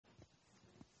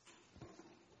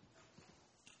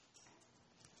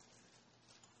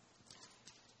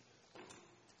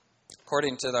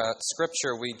According to the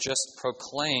Scripture, we just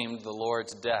proclaimed the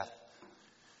Lord's death.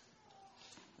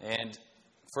 And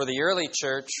for the early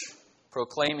church,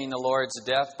 proclaiming the Lord's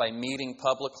death by meeting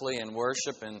publicly in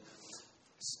worship and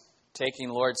taking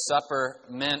Lord's Supper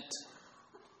meant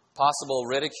possible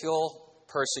ridicule,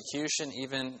 persecution,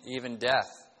 even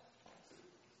death.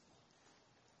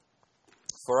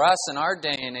 For us in our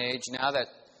day and age, now that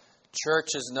church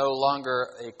is no longer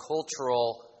a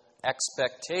cultural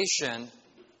expectation,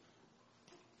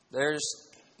 there's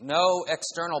no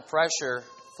external pressure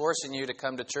forcing you to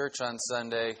come to church on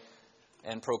Sunday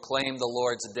and proclaim the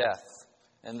Lord's death.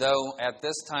 And though at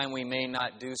this time we may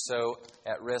not do so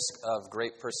at risk of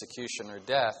great persecution or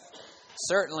death,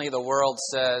 certainly the world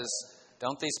says,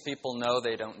 don't these people know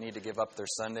they don't need to give up their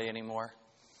Sunday anymore?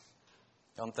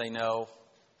 Don't they know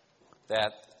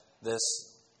that this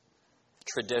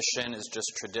tradition is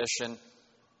just tradition?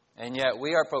 And yet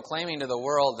we are proclaiming to the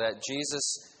world that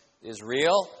Jesus is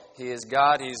real, He is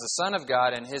God, He's the Son of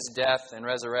God, and His death and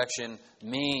resurrection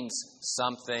means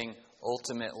something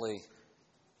ultimately.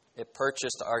 It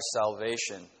purchased our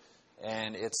salvation,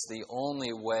 and it's the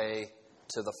only way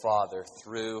to the Father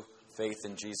through faith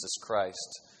in Jesus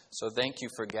Christ. So thank you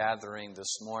for gathering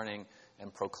this morning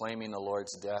and proclaiming the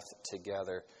Lord's death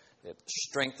together. It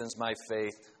strengthens my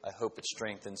faith. I hope it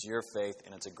strengthens your faith,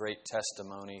 and it's a great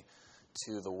testimony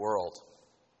to the world.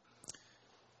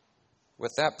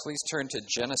 With that, please turn to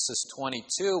Genesis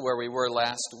 22, where we were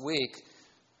last week.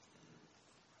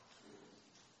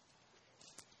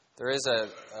 There is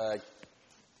a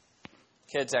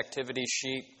kids' activity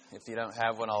sheet, if you don't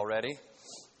have one already.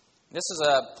 This is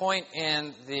a point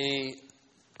in the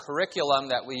curriculum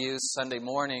that we use Sunday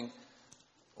morning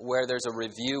where there's a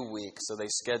review week, so they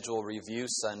schedule review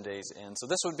Sundays in. So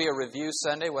this would be a review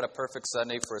Sunday. What a perfect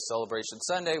Sunday for a celebration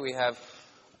Sunday. We have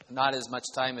not as much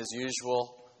time as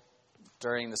usual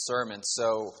during the sermon.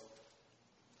 So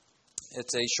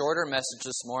it's a shorter message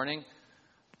this morning,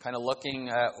 kind of looking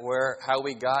at how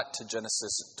we got to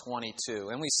Genesis 22.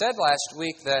 And we said last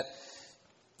week that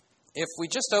if we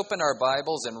just opened our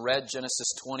Bibles and read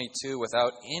Genesis 22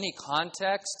 without any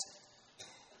context,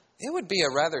 it would be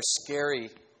a rather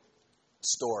scary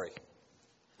story.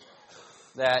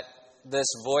 That this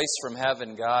voice from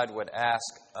heaven, God, would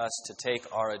ask us to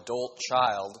take our adult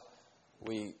child.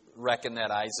 We reckon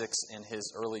that Isaac's in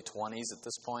his early 20s at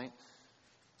this point.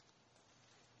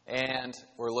 And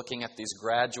we're looking at these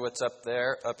graduates up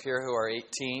here who are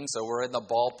 18. So we're in the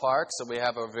ballpark, so we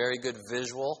have a very good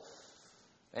visual.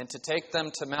 And to take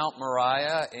them to Mount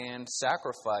Moriah and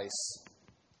sacrifice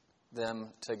them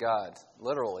to God,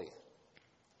 literally.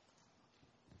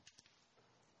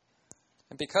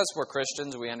 And because we're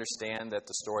Christians, we understand that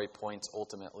the story points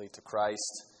ultimately to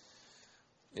Christ.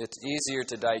 It's easier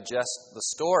to digest the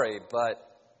story, but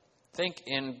think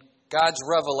in God's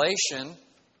revelation,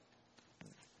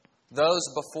 those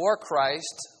before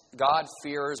Christ,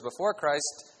 God-fearers before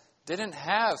Christ, didn't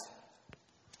have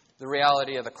the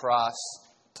reality of the cross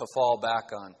to fall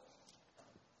back on.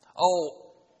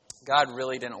 Oh, God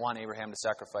really didn't want Abraham to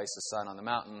sacrifice his son on the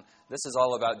mountain. This is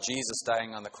all about Jesus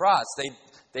dying on the cross.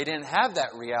 They didn't have that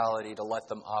reality to let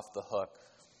them off the hook.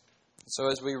 So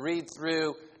as we read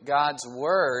through God's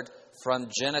Word from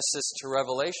Genesis to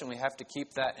Revelation, we have to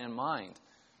keep that in mind.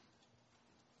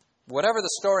 Whatever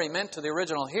the story meant to the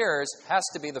original hearers has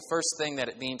to be the first thing that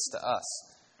it means to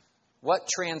us. What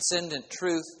transcendent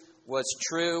truth was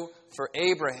true for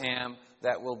Abraham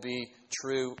that will be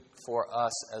true for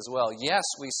us as well? Yes,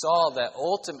 we saw that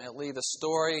ultimately the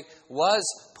story was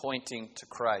pointing to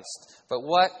Christ. But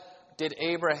what did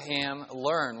Abraham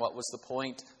learn? What was the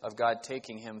point of God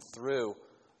taking him through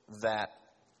that?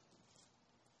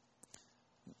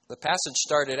 The passage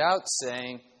started out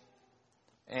saying,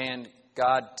 and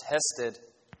God tested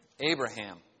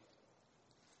Abraham.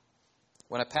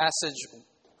 When a passage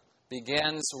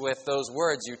begins with those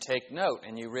words, you take note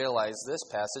and you realize this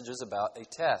passage is about a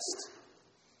test.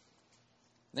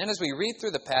 Then as we read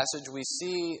through the passage, we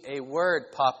see a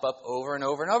word pop up over and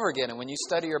over and over again. And when you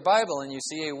study your Bible and you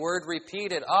see a word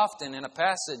repeated often in a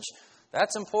passage,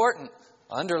 that's important.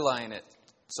 Underline it,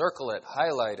 circle it,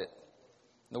 highlight it.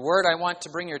 The word I want to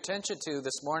bring your attention to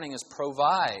this morning is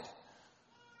provide.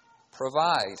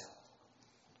 Provide.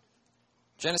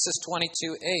 Genesis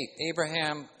 22:8,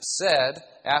 Abraham said,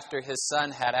 after his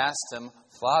son had asked him,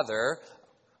 Father,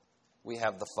 we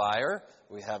have the fire,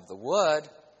 we have the wood,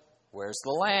 where's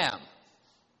the lamb?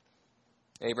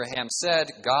 Abraham said,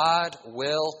 God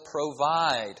will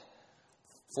provide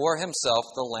for himself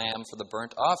the lamb for the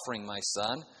burnt offering, my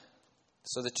son.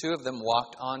 So the two of them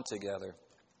walked on together.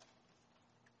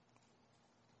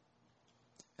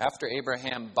 After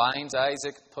Abraham binds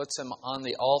Isaac, puts him on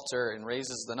the altar, and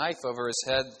raises the knife over his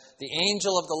head, the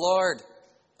angel of the Lord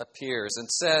appears and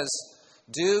says,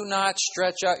 "Do not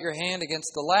stretch out your hand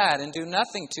against the lad, and do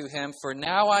nothing to him, for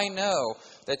now I know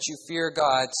that you fear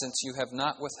God, since you have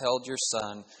not withheld your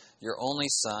son, your only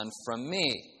son, from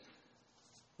me."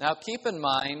 Now keep in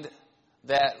mind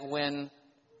that when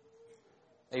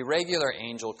a regular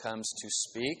angel comes to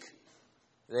speak,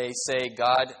 they say,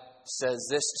 "God says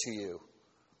this to you."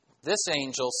 This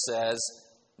angel says,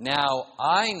 "Now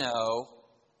I know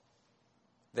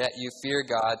that you fear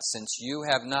God, since you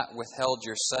have not withheld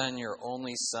your son, your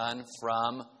only son,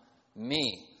 from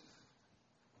me."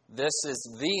 This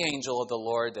is the angel of the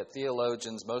Lord that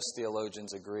most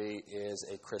theologians agree, is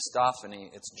a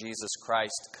Christophany. It's Jesus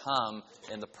Christ come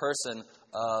in the person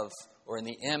of, or in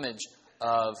the image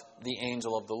of, the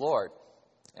angel of the Lord.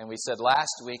 And we said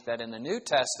last week that in the New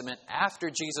Testament, after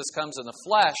Jesus comes in the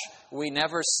flesh, we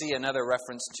never see another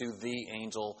reference to the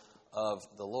angel of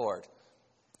the Lord.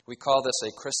 We call this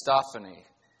a Christophany.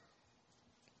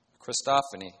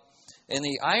 Christophany. And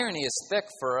the irony is thick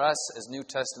for us as New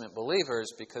Testament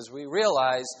believers, because we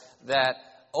realize that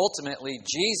ultimately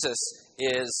Jesus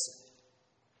is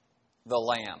the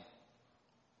Lamb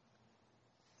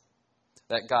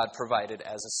that God provided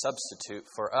as a substitute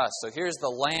for us. So here's the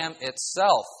Lamb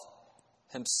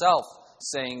himself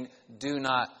saying, "Do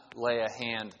not lay a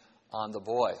hand on the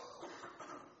boy."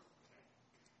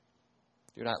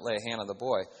 Do not lay a hand on the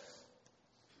boy.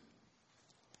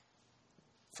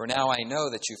 "For now I know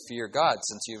that you fear God,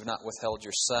 since you have not withheld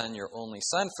your son, your only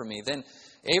son, from me." Then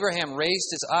Abraham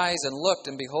raised his eyes and looked,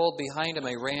 and behold, behind him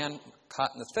a ram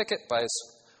caught in the thicket by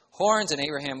his horns. And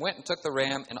Abraham went and took the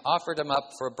ram and offered him up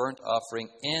for a burnt offering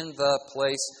in the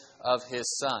place of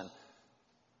his son.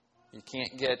 You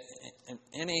can't get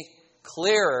any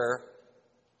clearer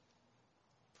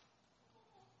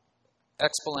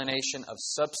explanation of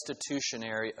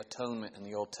substitutionary atonement in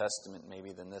the Old Testament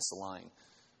maybe than this line.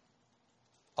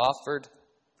 Offered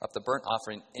up the burnt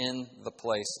offering in the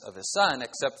place of his son,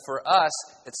 except for us,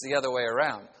 it's the other way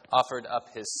around. Offered up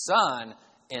his son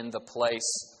in the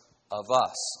place of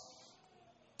us.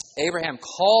 Abraham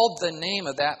called the name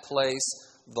of that place,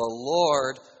 "The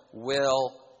Lord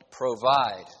will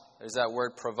provide." There's that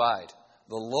word, provide.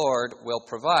 The Lord will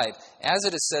provide. As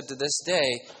it is said to this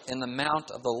day, "In the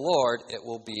mount of the Lord it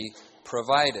will be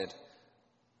provided."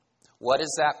 What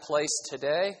is that place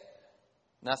today?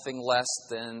 Nothing less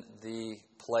than the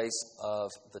place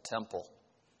of the temple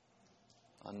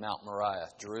on Mount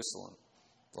Moriah, Jerusalem,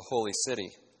 the holy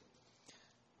city.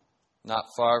 Not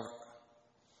far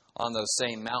on those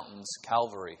same mountains,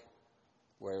 Calvary,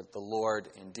 where the Lord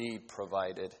indeed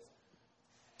provided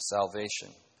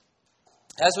salvation.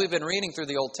 As we've been reading through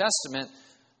the Old Testament,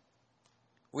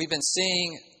 we've been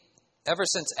seeing, ever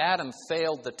since Adam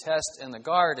failed the test in the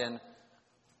garden,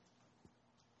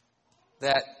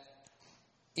 that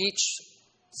each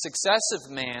successive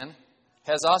man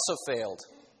has also failed.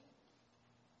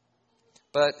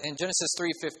 But in Genesis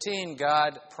 3:15,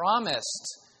 God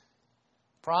promised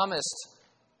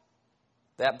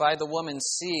that by the woman's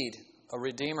seed a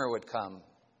Redeemer would come.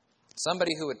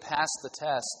 Somebody who would pass the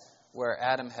test where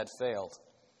Adam had failed.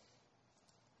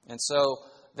 And so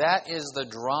that is the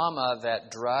drama that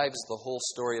drives the whole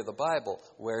story of the Bible.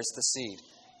 Where's the seed?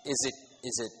 Is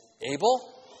it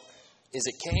Abel? Is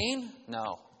it Cain?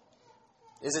 No.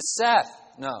 Is it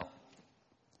Seth? No.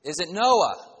 Is it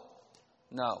Noah?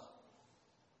 No.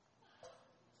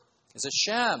 Is it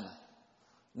Shem?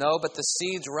 No, but the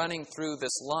seeds running through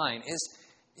this line.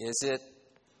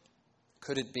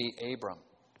 Could it be Abram?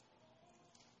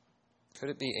 Could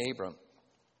it be Abram?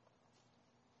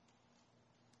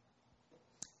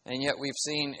 And yet we've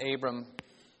seen Abram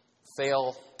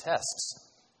fail tests.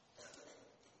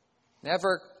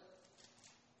 Never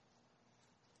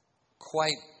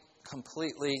quite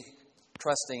completely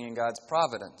trusting in God's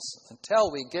providence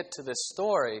until we get to this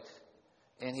story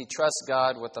and he trusts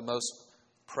God with the most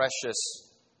precious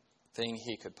thing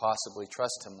he could possibly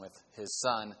trust him with, his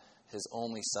son, his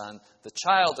only son, the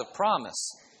child of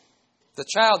promise. The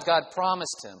child God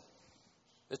promised him.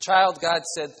 The child God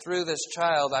said, "Through this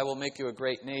child I will make you a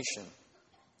great nation.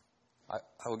 I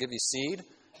will give you seed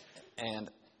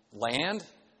and land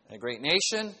and a great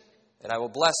nation, and I will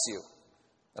bless you.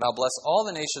 And I'll bless all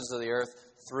the nations of the earth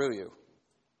through you."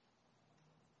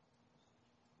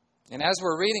 And as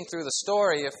we're reading through the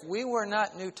story, if we were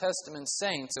not New Testament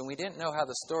saints and we didn't know how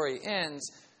the story ends,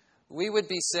 we would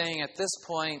be saying at this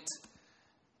point,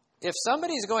 if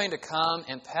somebody's going to come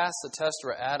and pass the test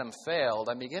where Adam failed,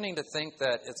 I'm beginning to think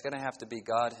that it's going to have to be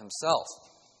God himself.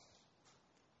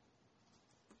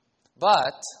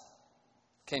 But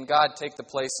can God take the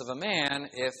place of a man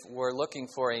if we're looking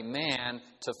for a man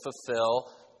to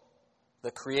fulfill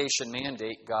the creation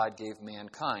mandate God gave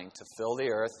mankind, to fill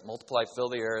the earth, multiply, fill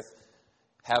the earth,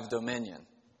 have dominion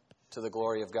to the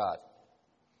glory of God?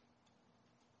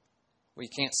 We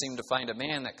can't seem to find a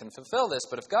man that can fulfill this,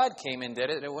 but if God came and did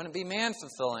it, it wouldn't be man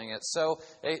fulfilling it. So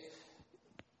it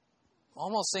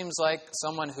almost seems like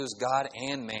someone who's God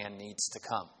and man needs to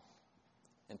come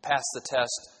and pass the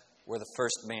test where the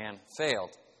first man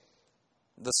failed.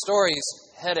 The story's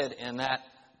headed in that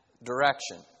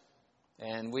direction.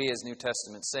 And we as New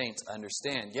Testament saints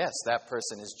understand, yes, that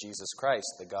person is Jesus Christ,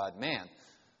 the God-man.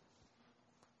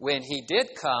 When he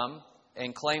did come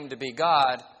and claim to be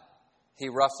God, he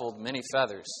ruffled many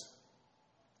feathers.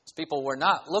 These people were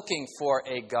not looking for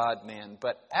a God-man.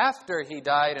 But after he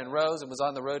died and rose and was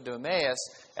on the road to Emmaus,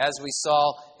 as we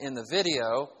saw in the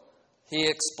video, he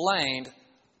explained,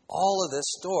 all of this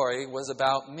story was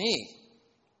about me.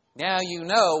 Now you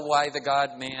know why the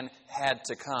God-man had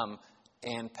to come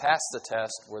and pass the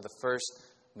test where the first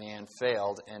man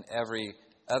failed and every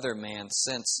other man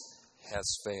since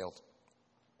has failed.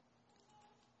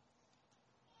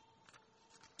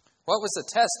 What was the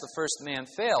test the first man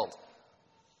failed?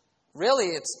 Really,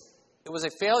 it was a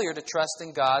failure to trust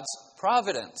in God's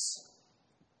providence.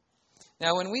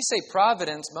 Now, when we say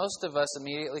providence, most of us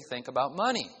immediately think about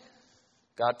money.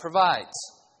 God provides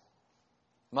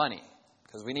money,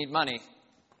 because we need money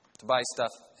to buy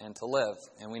stuff and to live,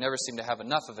 and we never seem to have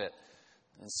enough of it.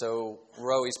 And so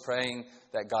we're always praying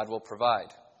that God will provide.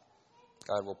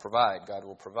 God will provide. God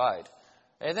will provide.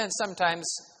 And then sometimes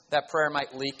that prayer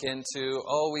might leak into,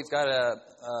 we've got a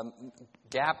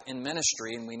gap in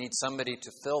ministry and we need somebody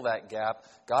to fill that gap.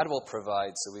 God will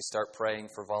provide, so we start praying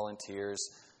for volunteers.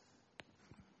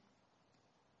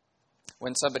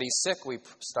 When somebody's sick, we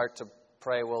start to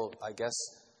pray, I guess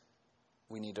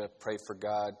we need to pray for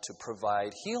God to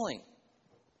provide healing.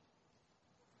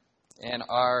 And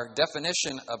our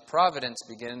definition of providence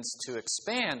begins to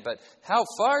expand. But how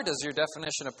far does your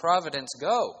definition of providence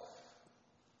go?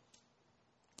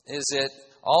 Is it,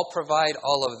 I'll provide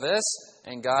all of this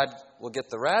and God will get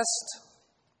the rest?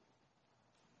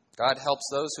 God helps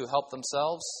those who help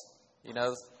themselves. You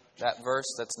know that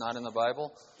verse that's not in the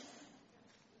Bible?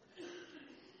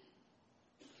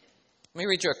 Let me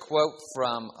read you a quote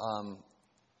from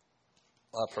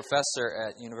a professor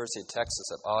at University of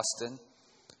Texas at Austin.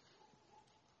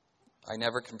 I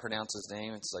never can pronounce his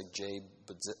name. It's like Jay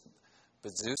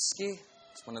Bezuski.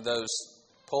 It's one of those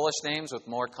Polish names with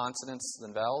more consonants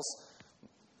than vowels.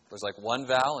 There's like one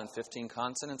vowel and 15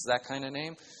 consonants, that kind of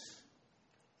name.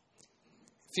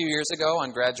 A few years ago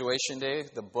on graduation day,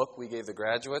 the book we gave the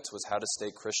graduates was How to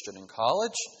Stay Christian in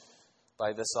College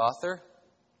by this author.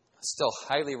 I still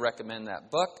highly recommend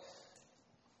that book.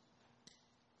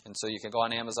 And so you can go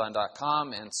on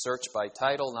Amazon.com and search by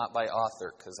title, not by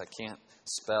author, because I can't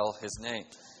spell his name.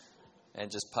 And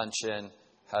just punch in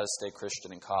How to Stay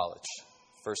Christian in College.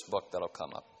 First book that'll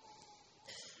come up.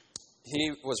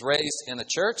 He was raised in the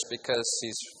church because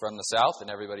he's from the South,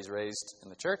 and everybody's raised in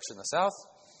the church in the South,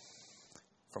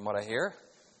 from what I hear.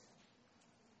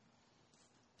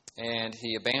 And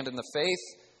he abandoned the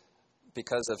faith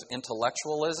because of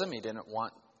intellectualism. He didn't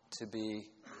want to be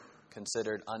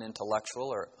considered unintellectual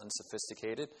or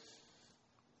unsophisticated.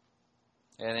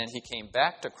 And then he came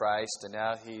back to Christ, and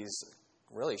now he's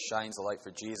really shines a light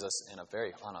for Jesus on a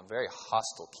very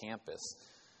hostile campus.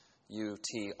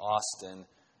 UT Austin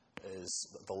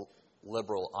is the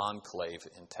liberal enclave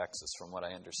in Texas, from what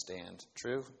I understand.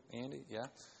 True, Andy? Yeah?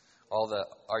 All the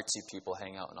artsy people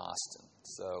hang out in Austin.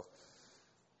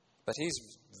 But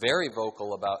he's very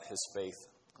vocal about his faith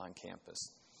on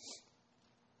campus.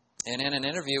 And in an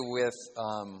interview with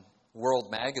World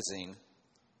Magazine,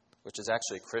 which is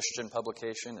actually a Christian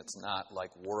publication, it's not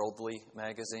like Worldly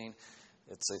Magazine.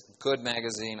 It's a good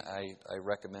magazine. I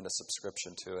recommend a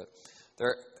subscription to it.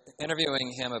 They're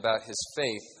interviewing him about his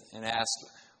faith and asked,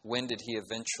 when did he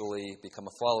eventually become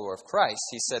a follower of Christ?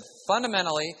 He said,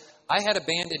 fundamentally, I had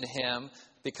abandoned him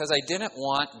because I didn't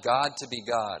want God to be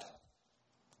God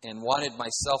and wanted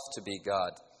myself to be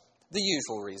God. The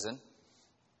usual reason.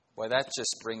 Boy, that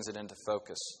just brings it into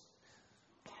focus.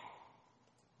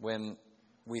 When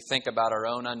we think about our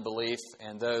own unbelief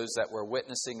and those that we're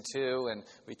witnessing to, and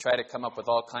we try to come up with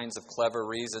all kinds of clever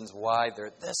reasons why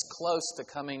they're this close to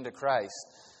coming to Christ.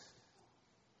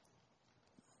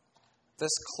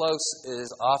 This close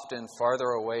is often farther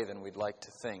away than we'd like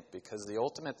to think, because the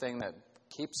ultimate thing that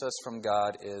keeps us from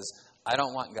God is, I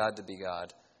don't want God to be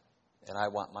God, and I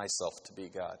want myself to be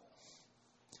God.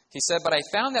 He said, but I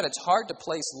found that it's hard to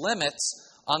place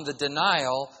limits on the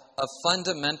denial of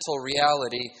fundamental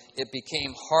reality, it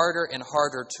became harder and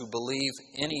harder to believe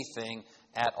anything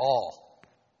at all.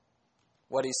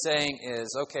 What he's saying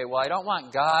is, okay, well, I don't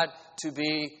want God to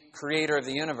be creator of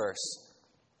the universe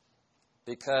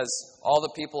because all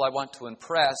the people I want to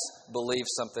impress believe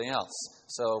something else.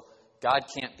 So God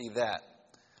can't be that.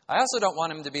 I also don't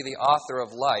want him to be the author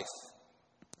of life.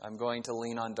 I'm going to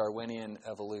lean on Darwinian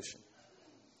evolution.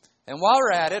 And while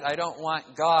we're at it, I don't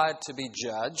want God to be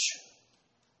judge.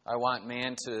 I want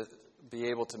man to be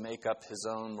able to make up his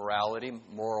own morality,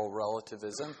 moral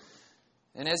relativism.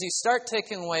 And as you start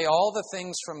taking away all the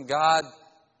things from God,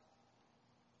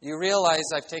 you realize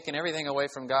I've taken everything away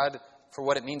from God for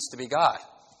what it means to be God.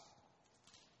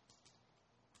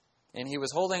 And he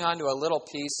was holding on to a little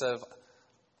piece of,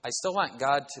 I still want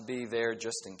God to be there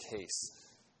just in case.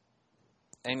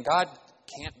 And God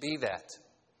can't be that.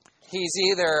 He's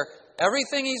either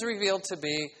everything he's revealed to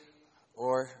be,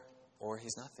 or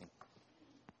he's nothing.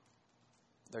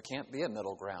 There can't be a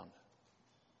middle ground.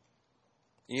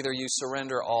 Either you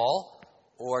surrender all,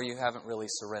 or you haven't really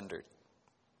surrendered.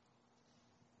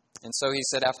 And so he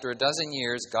said, after a dozen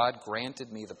years, God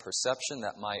granted me the perception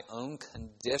that my own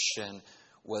condition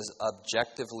was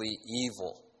objectively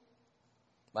evil.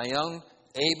 My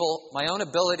own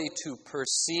ability to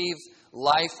perceive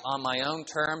life on my own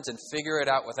terms and figure it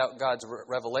out without God's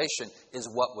revelation is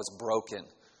what was broken.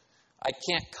 I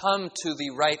can't come to the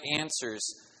right answers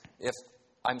if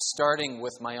I'm starting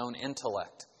with my own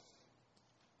intellect.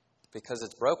 Because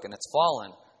it's broken, it's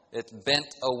fallen, it's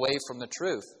bent away from the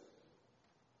truth.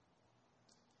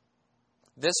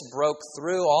 This broke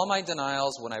through all my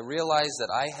denials when I realized that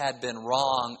I had been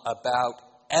wrong about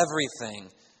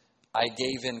everything. I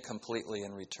gave in completely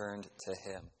and returned to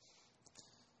him.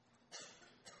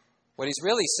 What he's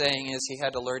really saying is he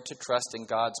had to learn to trust in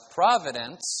God's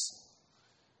providence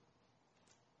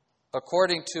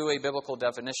according to a biblical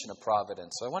definition of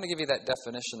providence. So I want to give you that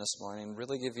definition this morning and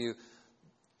really give you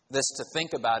this to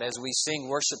think about as we sing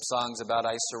worship songs about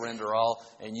I surrender all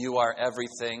and you are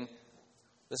everything.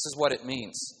 This is what it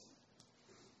means.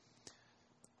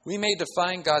 We may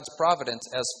define God's providence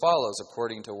as follows,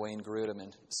 according to Wayne Grudem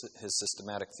in his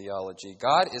systematic theology.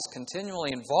 God is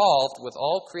continually involved with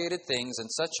all created things in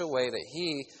such a way that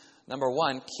he, number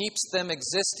one, keeps them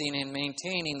existing and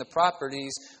maintaining the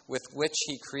properties with which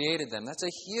he created them. That's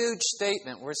a huge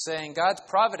statement. We're saying God's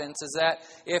providence is that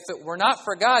if it were not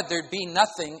for God, there'd be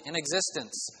nothing in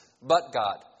existence but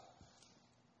God.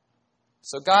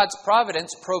 So God's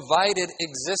providence provided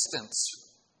existence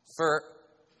for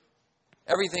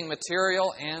everything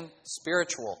material and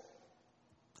spiritual.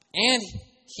 And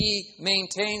he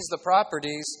maintains the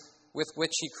properties with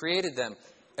which he created them.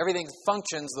 Everything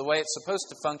functions the way it's supposed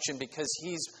to function because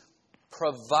he's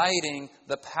providing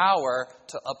the power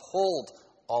to uphold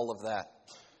all of that.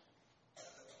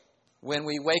 When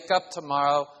we wake up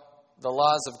tomorrow, the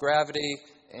laws of gravity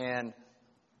and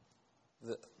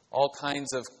all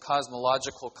kinds of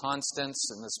cosmological constants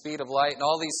and the speed of light and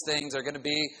all these things are going to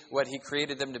be what he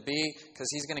created them to be because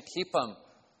he's going to keep them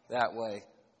that way.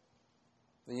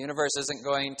 The universe isn't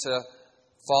going to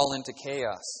fall into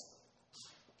chaos.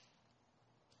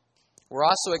 We're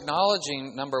also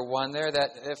acknowledging, number one there, that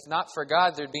if not for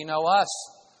God, there'd be no us.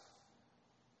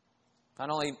 Not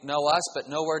only no us, but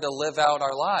nowhere to live out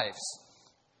our lives.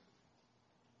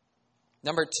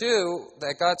 Number two,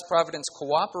 that God's providence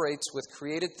cooperates with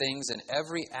created things in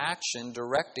every action,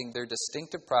 directing their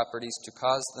distinctive properties to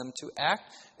cause them to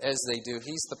act as they do.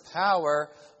 He's the power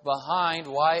behind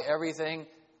why everything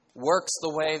works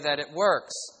the way that it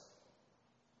works.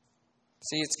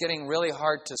 See, it's getting really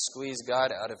hard to squeeze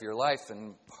God out of your life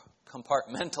and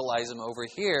compartmentalize him over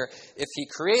here if he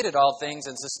created all things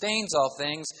and sustains all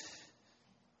things,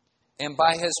 and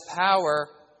by his power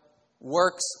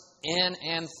works in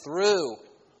and through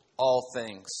all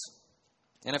things.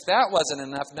 And if that wasn't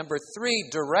enough, number three,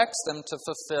 directs them to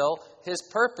fulfill his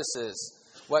purposes.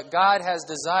 What God has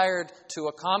desired to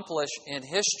accomplish in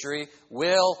history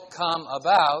will come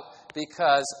about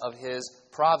because of his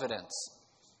providence.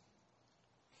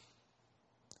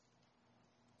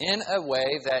 In a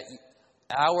way that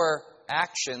our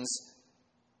actions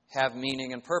have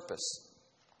meaning and purpose.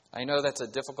 I know that's a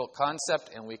difficult concept,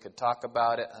 and we could talk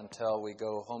about it until we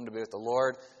go home to be with the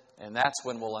Lord, and that's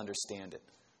when we'll understand it.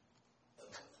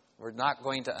 We're not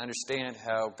going to understand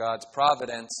how God's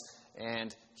providence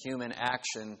and human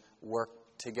action work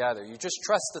together. You just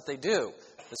trust that they do.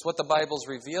 That's what the Bible's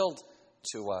revealed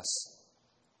to us.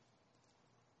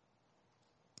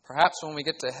 Perhaps when we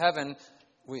get to heaven,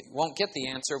 we won't get the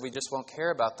answer, we just won't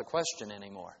care about the question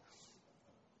anymore.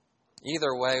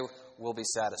 Either way, we'll be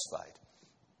satisfied.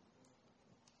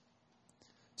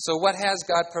 So what has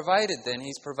God provided then?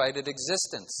 He's provided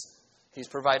existence. He's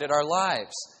provided our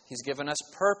lives. He's given us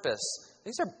purpose.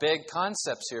 These are big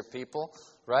concepts here, people,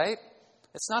 right?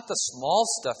 It's not the small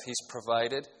stuff He's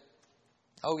provided.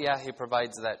 Oh yeah, He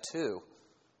provides that too.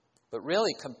 But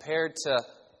really, compared to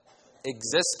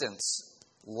existence,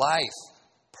 life,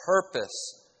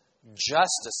 purpose,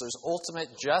 justice, there's ultimate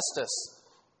justice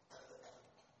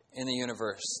in the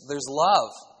universe. There's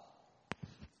love.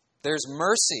 There's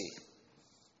mercy.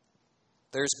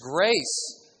 There's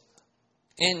grace.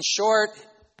 In short,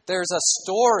 there's a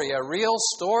story, a real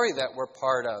story that we're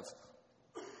part of.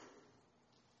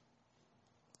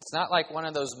 It's not like one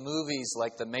of those movies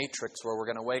like The Matrix where we're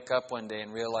going to wake up one day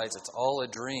and realize it's all a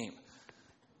dream.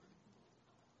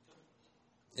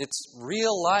 It's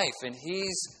real life, and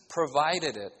He's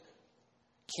provided it.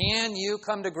 Can you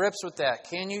come to grips with that?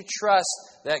 Can you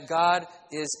trust that God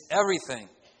is everything?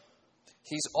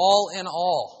 He's all in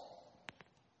all.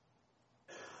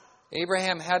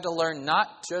 Abraham had to learn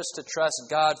not just to trust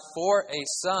God for a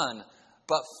son,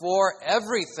 but for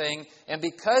everything. And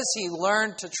because he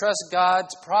learned to trust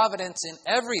God's providence in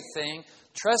everything,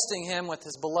 trusting Him with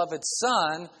His beloved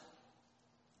Son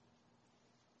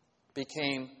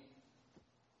became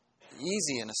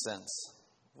easy in a sense.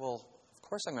 Well, of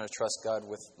course I'm going to trust God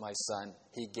with my son.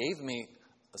 He gave me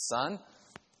a son.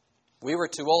 We were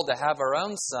too old to have our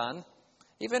own son.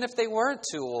 Even if they weren't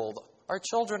too old, our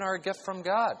children are a gift from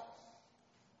God.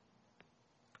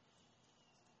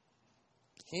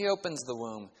 He opens the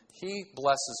womb. He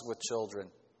blesses with children.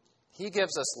 He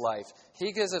gives us life.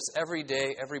 He gives us every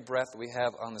day, every breath we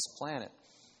have on this planet.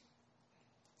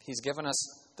 He's given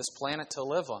us this planet to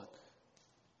live on.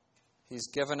 He's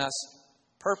given us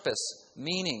purpose,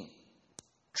 meaning,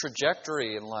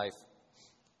 trajectory in life.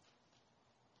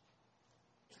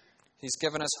 He's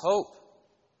given us hope,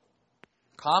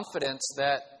 confidence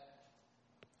that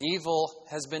evil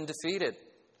has been defeated.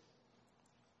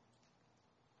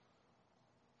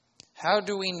 How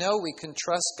do we know we can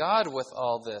trust God with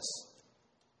all this?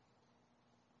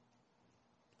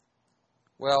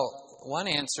 Well, one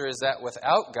answer is that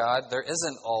without God, there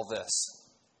isn't all this.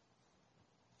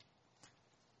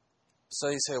 So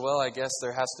you say, well, I guess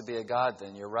there has to be a God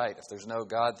then. You're right. If there's no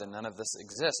God, then none of this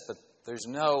exists. But there's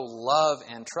no love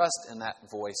and trust in that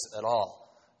voice at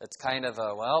all. It's kind of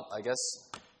a, well, I guess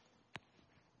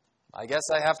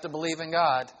I have to believe in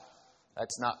God.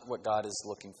 That's not what God is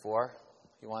looking for.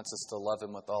 He wants us to love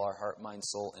Him with all our heart, mind,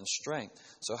 soul, and strength.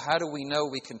 So how do we know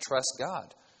we can trust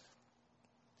God?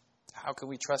 How can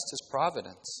we trust His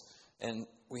providence? And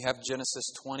we have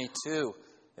Genesis 22.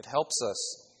 It helps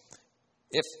us.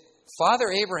 If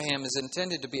Father Abraham is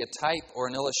intended to be a type or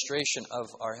an illustration of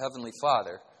our Heavenly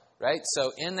Father, right?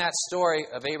 So in that story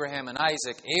of Abraham and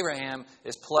Isaac, Abraham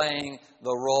is playing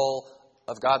the role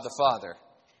of God the Father.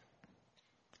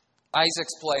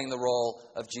 Isaac's playing the role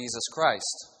of Jesus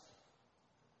Christ.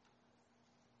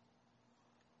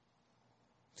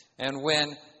 And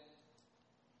when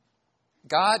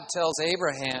God tells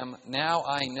Abraham, now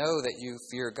I know that you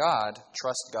fear God,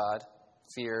 trust God,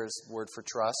 fear is the word for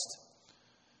trust,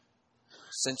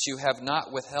 since you have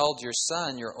not withheld your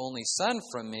son, your only son,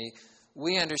 from me,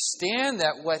 we understand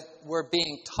that what we're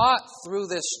being taught through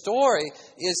this story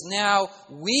is now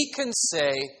we can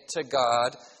say to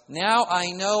God, now I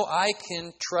know I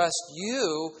can trust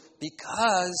you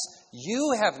because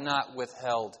you have not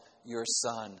withheld your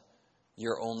son,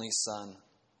 your only son,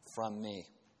 from me.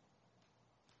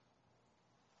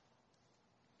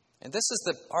 And this is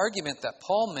the argument that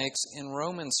Paul makes in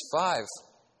Romans 5.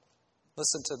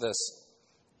 Listen to this.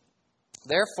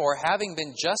 Therefore, having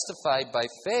been justified by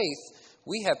faith,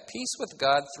 we have peace with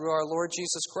God through our Lord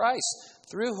Jesus Christ,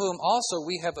 through whom also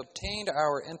we have obtained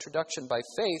our introduction by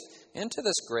faith into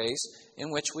this grace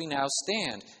in which we now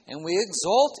stand. And we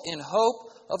exult in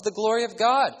hope of the glory of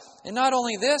God. And not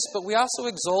only this, but we also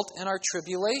exult in our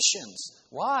tribulations.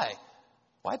 Why?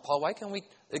 Why, Paul? Why can we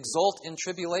exult in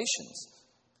tribulations?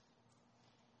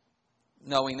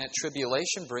 Knowing that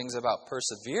tribulation brings about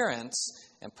perseverance,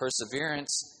 and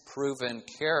perseverance, proven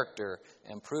character,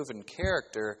 and proven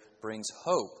character brings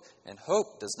hope. And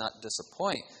hope does not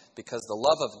disappoint, because the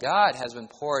love of God has been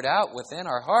poured out within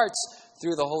our hearts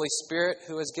through the Holy Spirit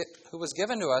who was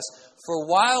given to us. For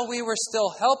while we were still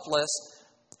helpless,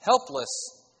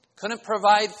 couldn't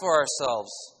provide for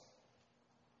ourselves,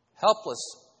 helpless,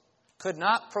 could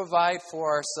not provide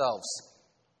for ourselves,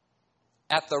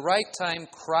 at the right time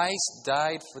Christ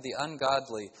died for the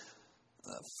ungodly.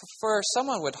 For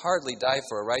someone would hardly die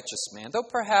for a righteous man, though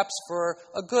perhaps for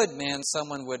a good man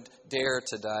someone would dare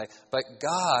to die. But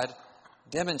God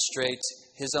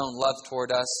demonstrates His own love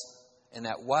toward us, in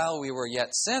that while we were yet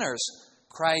sinners,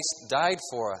 Christ died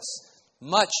for us,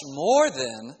 much more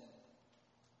than,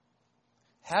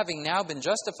 having now been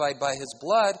justified by His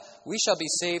blood, we shall be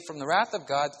saved from the wrath of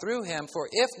God through Him. For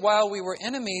if while we were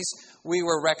enemies, we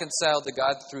were reconciled to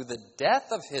God through the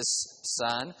death of His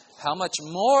Son, how much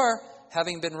more,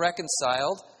 having been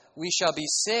reconciled, we shall be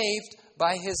saved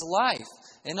by His life.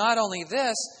 And not only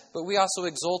this, but we also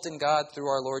exult in God through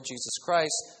our Lord Jesus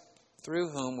Christ, through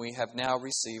whom we have now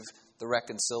received the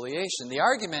reconciliation. The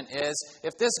argument is,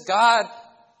 if this God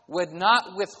would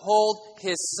not withhold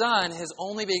His Son, His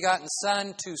only begotten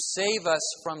Son, to save us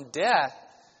from death,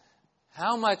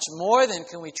 how much more then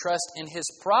can we trust in His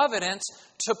providence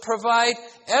to provide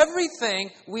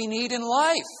everything we need in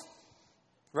life?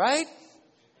 Right?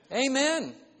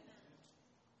 Amen.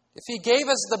 If He gave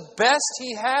us the best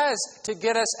He has to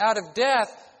get us out of death,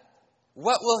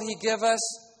 what will He give us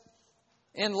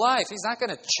in life? He's not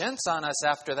going to chintz on us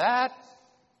after that.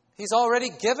 He's already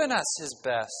given us His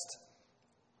best.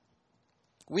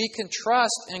 We can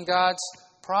trust in God's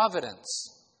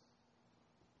providence.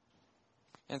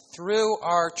 And through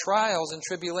our trials and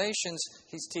tribulations,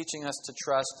 He's teaching us to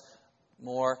trust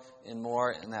more and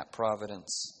more in that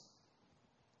providence.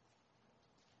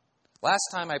 Last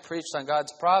time I preached on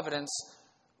God's providence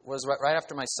was right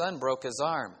after my son broke his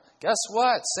arm. Guess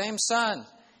what? Same son,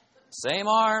 same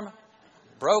arm,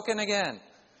 broken again.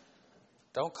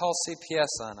 Don't call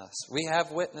CPS on us. We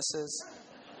have witnesses.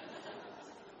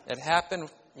 It happened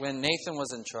when Nathan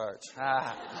was in charge.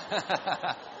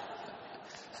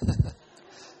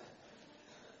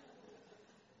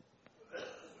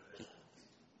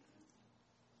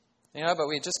 But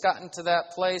we've just gotten to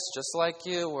that place, just like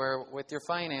you, where with your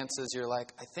finances, you're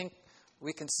like, I think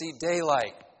we can see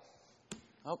daylight.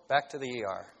 Oh, back to the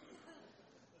ER.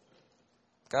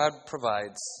 God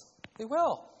provides. He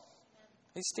will.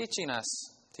 He's teaching us.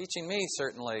 Teaching me,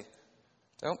 certainly.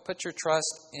 Don't put your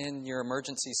trust in your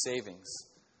emergency savings.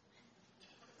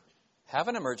 Have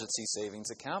an emergency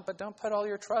savings account, but don't put all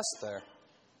your trust there.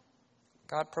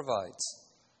 God provides.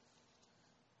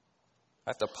 I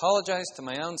have to apologize to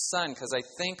my own son because I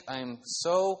think I'm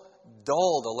so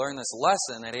dull to learn this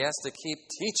lesson that he has to keep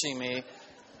teaching me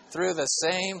through the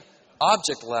same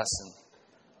object lesson.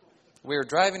 We were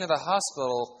driving to the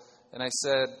hospital, and I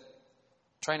said,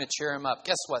 trying to cheer him up,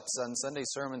 guess what, son? Sunday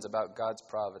sermon's about God's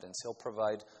providence. He'll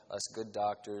provide us good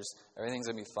doctors. Everything's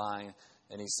going to be fine.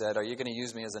 And he said, are you going to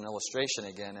use me as an illustration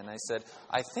again? And I said,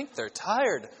 I think they're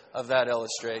tired of that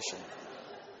illustration.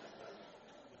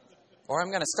 Or I'm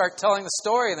going to start telling the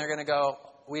story, and they're going to go,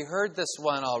 we heard this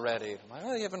one already. I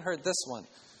really haven't heard this one.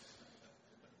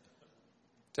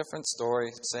 Different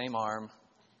story, same arm.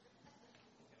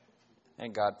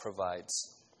 And God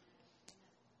provides.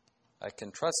 I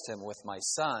can trust Him with my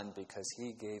son because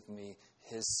He gave me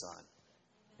His Son.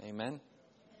 Amen?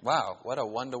 Wow, what a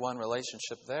one-to-one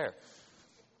relationship there.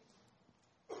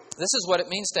 This is what it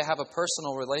means to have a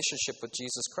personal relationship with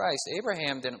Jesus Christ.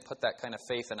 Abraham didn't put that kind of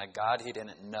faith in a God he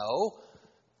didn't know.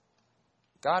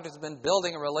 God has been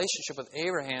building a relationship with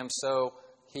Abraham so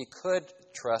he could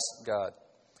trust God.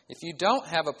 If you don't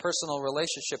have a personal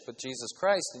relationship with Jesus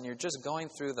Christ and you're just going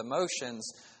through the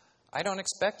motions, I don't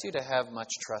expect you to have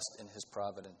much trust in His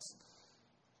providence.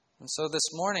 And so this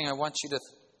morning I want you to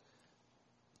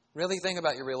really think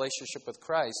about your relationship with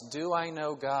Christ. Do I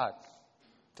know God?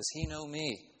 Does He know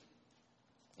me?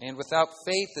 And without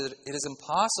faith, it is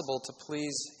impossible to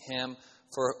please Him.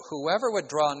 For whoever would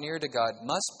draw near to God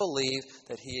must believe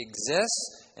that He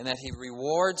exists and that He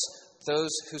rewards those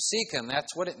who seek Him.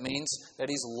 That's what it means that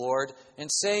He's Lord and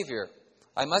Savior.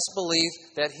 I must believe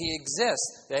that He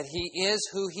exists, that He is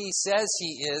who He says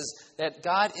He is, that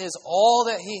God is all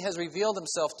that He has revealed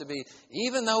Himself to be.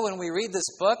 Even though when we read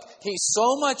this book, He's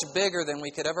so much bigger than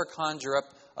we could ever conjure up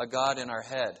a God in our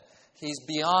head. He's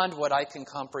beyond what I can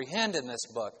comprehend in this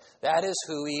book. That is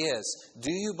who He is.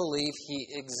 Do you believe He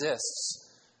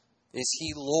exists? Is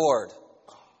He Lord?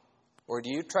 Or do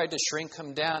you try to shrink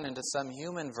Him down into some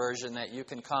human version that you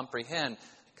can comprehend?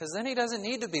 Because then He doesn't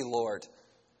need to be Lord.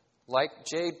 Like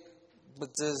Jay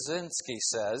Budzinski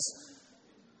says,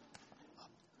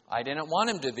 I didn't want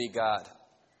Him to be God.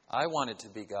 I wanted to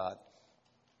be God.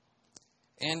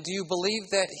 And do you believe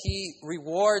that He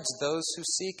rewards those who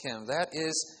seek Him? That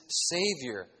is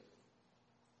Savior.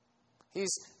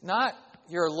 He's not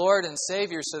your Lord and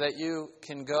Savior so that you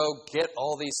can go get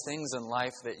all these things in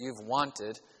life that you've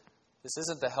wanted. This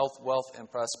isn't the health, wealth, and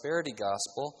prosperity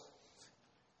gospel.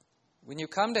 When you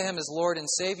come to Him as Lord and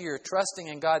Savior, you're trusting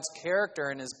in God's character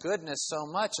and His goodness so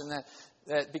much, and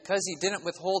that because He didn't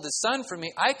withhold His Son from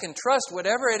me, I can trust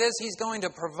whatever it is He's going to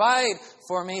provide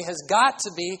for me has got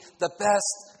to be the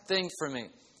best thing for me.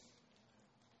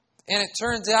 And it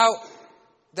turns out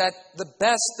that the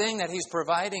best thing that He's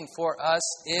providing for us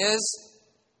is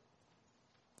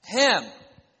Him.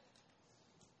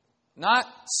 Not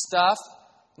stuff,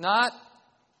 not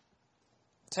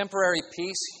temporary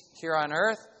peace here on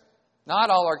earth. Not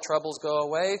all our troubles go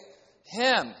away.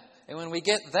 Him. And when we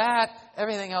get that,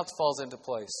 everything else falls into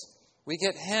place. We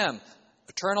get Him.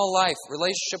 Eternal life,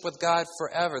 relationship with God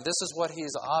forever. This is what He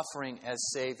is offering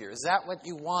as Savior. Is that what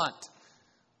you want?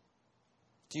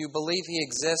 Do you believe He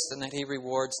exists and that He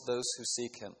rewards those who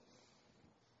seek Him?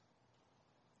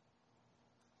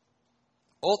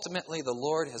 Ultimately, the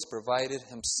Lord has provided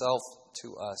Himself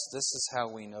to us. This is how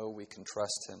we know we can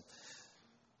trust Him.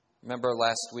 Remember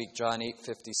last week, John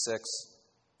 8:56,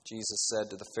 Jesus said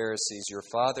to the Pharisees, "Your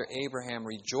father Abraham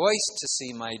rejoiced to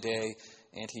see my day,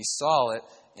 and he saw it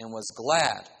and was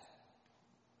glad."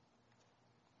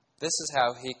 This is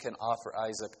how he can offer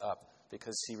Isaac up,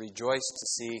 because he rejoiced to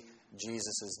see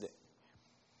Jesus' day.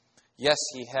 Yes,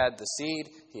 he had the seed,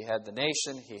 he had the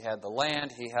nation, he had the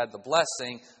land, he had the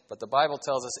blessing, but the Bible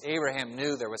tells us Abraham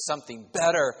knew there was something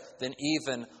better than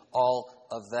even all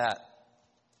of that.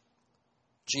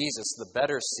 Jesus, the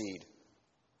better seed,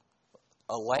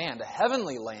 a land, a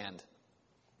heavenly land,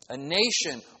 a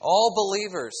nation, all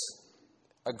believers,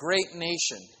 a great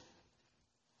nation,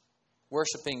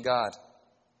 worshiping God,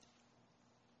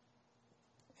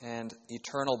 and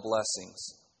eternal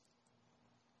blessings.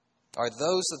 Are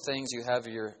those the things you have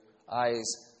your eyes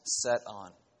set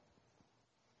on?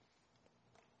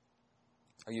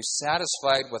 Are you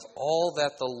satisfied with all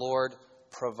that the Lord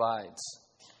provides?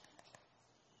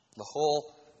 The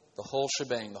whole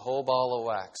shebang, the whole ball of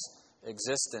wax,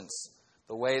 existence,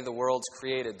 the way the world's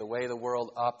created, the way the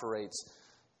world operates,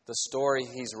 the story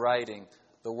He's writing,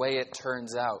 the way it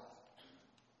turns out.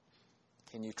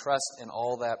 Can you trust in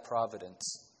all that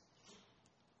providence?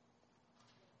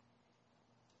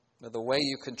 Now, the way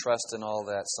you can trust in all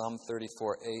that, Psalm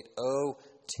 34:8, "Oh,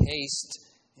 taste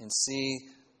and see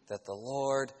that the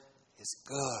Lord is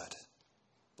good.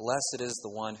 Blessed is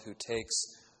the one who takes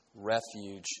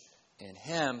refuge in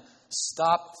Him."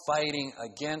 Stop fighting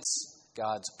against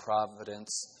God's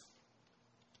providence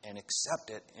and accept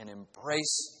it and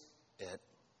embrace it.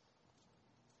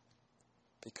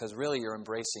 Because really you're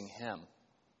embracing Him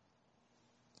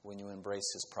when you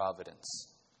embrace His providence.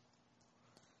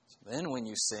 Then when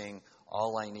you sing,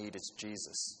 "All I need is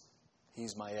Jesus.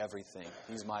 He's my everything.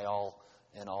 He's my all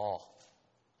in all,"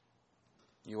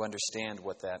 you understand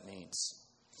what that means.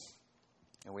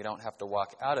 And we don't have to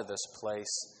walk out of this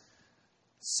place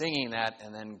singing that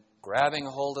and then grabbing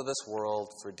a hold of this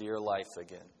world for dear life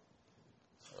again.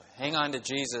 So hang on to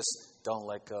Jesus. Don't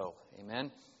let go.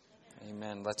 Amen?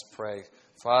 Amen. Let's pray.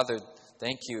 Father,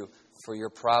 thank you for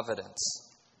your providence.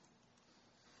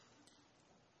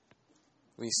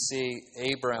 We see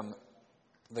Abram,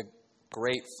 the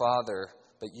great father,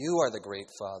 but you are the great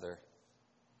father.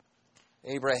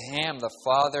 Abraham, the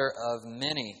father of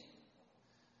many.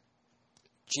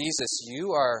 Jesus,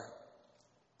 you are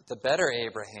the better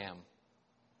Abraham,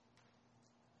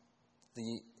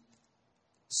 the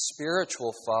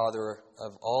spiritual father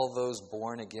of all those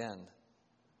born again,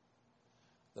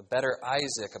 the better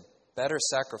Isaac, a better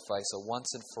sacrifice, a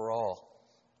once and for all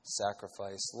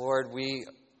sacrifice. Lord, we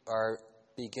are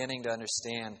beginning to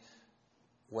understand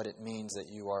what it means that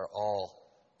you are all,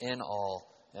 in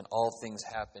all, and all things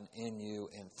happen in you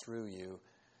and through you.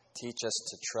 Teach us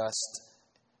to trust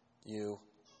you.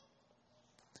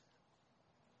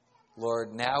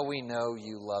 Lord, now we know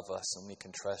you love us and we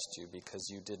can trust you because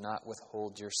you did not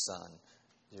withhold your Son,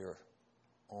 your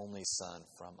only Son,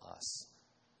 from us.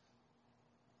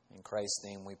 In Christ's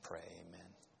name we pray.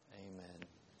 Amen. Amen.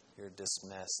 You're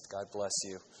dismissed. God bless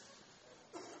you.